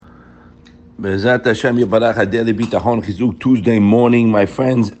Be'ezrat Hashem Yibarach Adeli Bitachon Chizuk Tuesday morning, my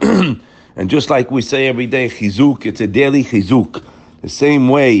friends. And just like we say every day, Chizuk, it's a daily Chizuk. The same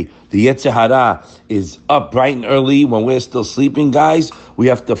way the Yetzer Hara is up bright and early when we're still sleeping, guys. We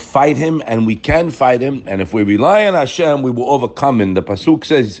have to fight him, and we can fight him. And if we rely on Hashem, we will overcome him. The Pasuk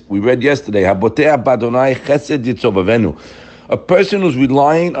says, we read yesterday, Haboteach Badonai Chesed Yitzovavenu. A person who's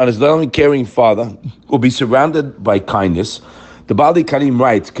relying on his loving, caring Father will be surrounded by kindness. The Bali Karim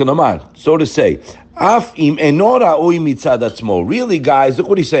writes, Kanomar, so to say, Af im enora oi mitzad atzmo. Really, guys, look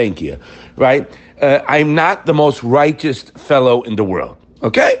what he's saying here, right? I'm not the most righteous fellow in the world,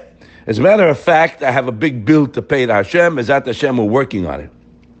 okay? As a matter of fact, I have a big bill to pay to Hashem. Bezat Hashem, we're working on it.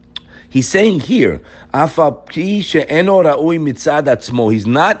 He's saying here, Af pi she'enora oi mitzad atzmo. He's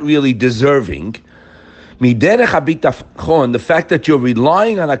not really deserving. Miderech habitachon, the fact that you're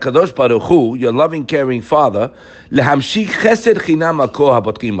relying on HaKadosh Baruch Hu, your loving, caring Father, lehamshik chesed chinam al kol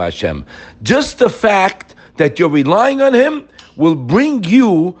habotkim Hashem. Just the fact that you're relying on Him will bring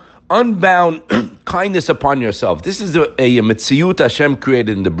you unbound kindness upon yourself. This is a metziut Hashem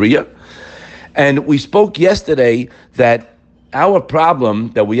created in the Bria. And we spoke yesterday that our problem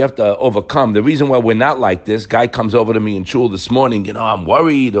that we have to overcome, the reason why we're not like this, guy comes over to me in shul this morning, I'm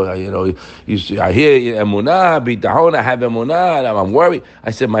worried, or, I hear emunah, bitachon, I have emunah, and I'm worried.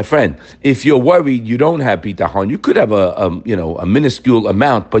 I said, my friend, if you're worried, you don't have bitachon. You could have a minuscule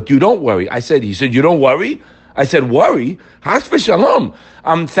amount, but you don't worry. He said, you don't worry? I said, worry? Has v'shalom.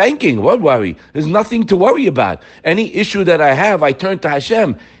 I'm thanking. What worry? There's nothing to worry about. Any issue that I have, I turn to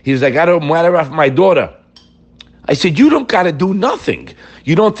Hashem. He's like, I don't matter of my daughter. I said, you don't got to do nothing.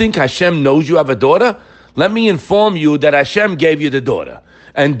 You don't think Hashem knows you have a daughter? Let me inform you that Hashem gave you the daughter.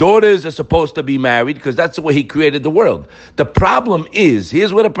 And daughters are supposed to be married because that's the way He created the world. The problem is,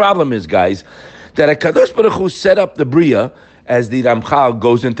 here's where the problem is, guys, that HaKadosh Baruch Hu set up the Bria, as the Ramchal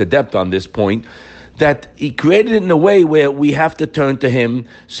goes into depth on this point, that He created it in a way where we have to turn to Him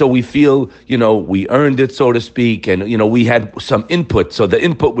so we feel, we earned it, so to speak, and, we had some input, so the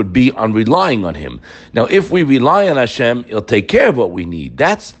input would be on relying on Him. Now, if we rely on Hashem, He'll take care of what we need.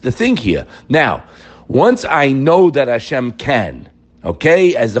 That's the thing here. Now, once I know that Hashem can,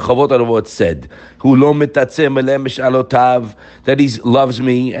 okay, as the Chavot HaLevavot said, Hu lo mitatzeh meleh mish'alotav, that He loves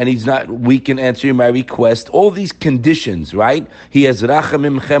me and He's not weak in answering my request. All these conditions, right? He has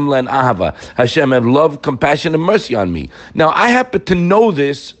rachamim, chemla, and ahava. Hashem have love, compassion, and mercy on me. Now, I happen to know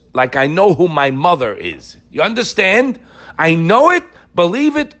this like I know who my mother is. You understand? I know it,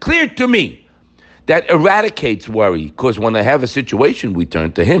 believe it, clear to me. That eradicates worry, because when I have a situation, we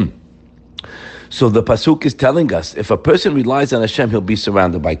turn to Him. So the Pasuk is telling us, if a person relies on Hashem, he'll be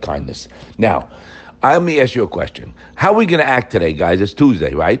surrounded by kindness. Now, let me ask you a question. How are we going to act today, guys? It's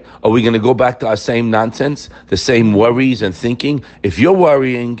Tuesday, right? Are we going to go back to our same nonsense, the same worries and thinking? If you're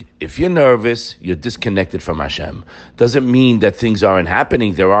worrying, if you're nervous, you're disconnected from Hashem. Doesn't mean that things aren't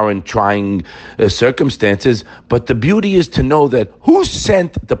happening. There aren't trying circumstances. But the beauty is to know that who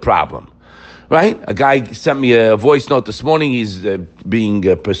sent the problem? Right? A guy sent me a voice note this morning. He's being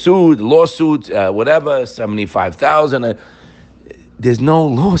pursued, lawsuit, whatever, 75,000. There's no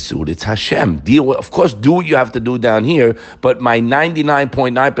lawsuit. It's Hashem. Of course, do what you have to do down here, but my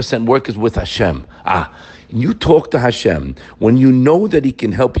 99.9% work is with Hashem. You talk to Hashem when you know that He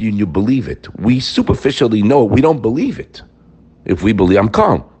can help you and you believe it. We superficially know it. We don't believe it. If we believe, I'm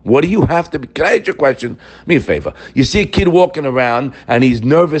calm. What do you have to be? Can I ask you a question? Do me a favor. You see a kid walking around and he's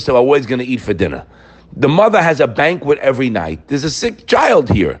nervous about what he's going to eat for dinner. The mother has a banquet every night. There's a sick child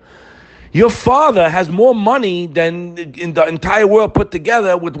here. Your father has more money than in the entire world put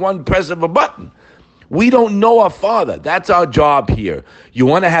together with one press of a button. We don't know our Father. That's our job here. You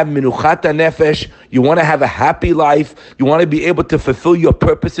want to have minuchat nefesh. You want to have a happy life. You want to be able to fulfill your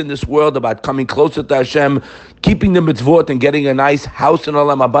purpose in this world about coming closer to Hashem, keeping the mitzvot and getting a nice house in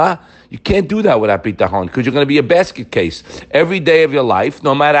Olam Haba. You can't do that without bitachon because you're going to be a basket case every day of your life,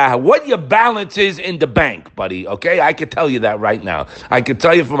 no matter what your balance is in the bank, buddy. Okay? I can tell you that right now. I can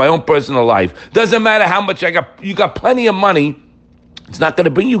tell you from my own personal life. Doesn't matter how much I got. You got plenty of money. It's not going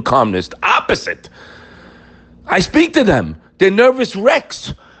to bring you calmness. The opposite. I speak to them. They're nervous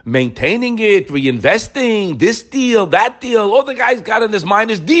wrecks. Maintaining it, reinvesting, this deal, that deal. All the guy's got in his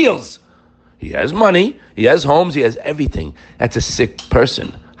mind is deals. He has money, he has homes, he has everything. That's a sick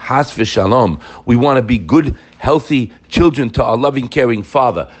person. Has v'shalom. We want to be good, healthy children to our loving, caring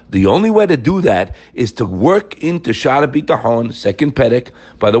Father. The only way to do that is to work into Shara Bitachon, second Perek.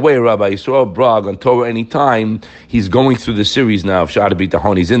 By the way, Rabbi Yisrael Brag on Torah Anytime, he's going through the series now of Shara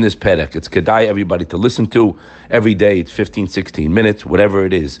Bitachon. He's in this Perek. It's Kedai, everybody to listen to every day. It's 15, 16 minutes, whatever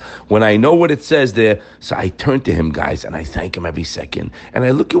it is. When I know what it says there, so I turn to him, guys, and I thank him every second. And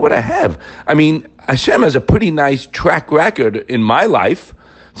I look at what I have. I mean, Hashem has a pretty nice track record in my life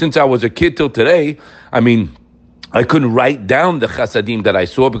since I was a kid till today. I mean, I couldn't write down the chasadim that I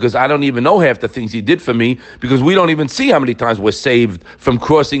saw because I don't even know half the things he did for me, because we don't even see how many times we're saved from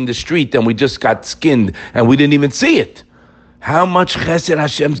crossing the street and we just got skinned and we didn't even see it. How much chesed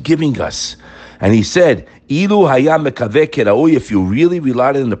Hashem's giving us. And he said, Ilu haya mekaveh keraui, if you really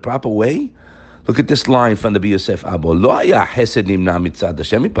relied in the proper way. Look at this line from the Yosef Abo. Lo haya chesed nimna mitzad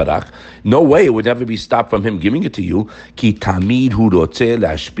Hashem yiparach. No way it would ever be stopped from him giving it to you. Ki tamid hu rotzeh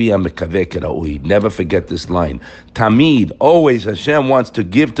le'ashpia mekaveh keraui. Never forget this line. Tamid, always Hashem wants to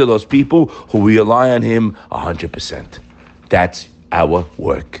give to those people who rely on him 100%. That's our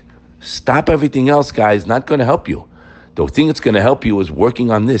work. Stop everything else, guys. Not going to help you. The thing that's going to help you is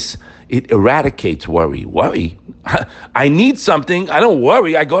working on this. It eradicates worry. Worry? I need something. I don't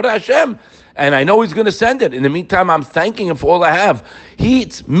worry. I go to Hashem. And I know he's going to send it. In the meantime, I'm thanking him for all I have.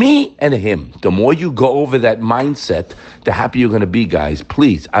 It's me and him. The more you go over that mindset, the happier you're going to be, guys.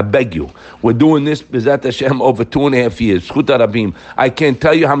 Please, I beg you. We're doing this, B'ezrat Hashem, over 2.5 years. Zchut Rabim. I can't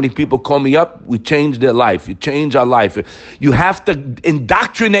tell you how many people call me up. We changed their life. You change our life. You have to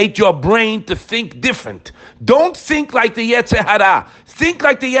indoctrinate your brain to think different. Don't think like the Yetzer Hara. Think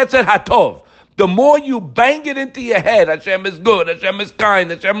like the Yetzer HaTov. The more you bang it into your head, Hashem is good, Hashem is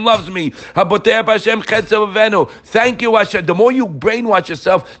kind, Hashem loves me, Hashem thank you, Hashem. The more you brainwash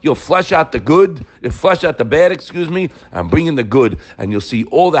yourself, you'll flush out the good, you'll flush out the bad, and bring in the good, and you'll see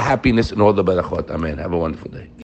all the happiness and all the barachot. Amen. Have a wonderful day.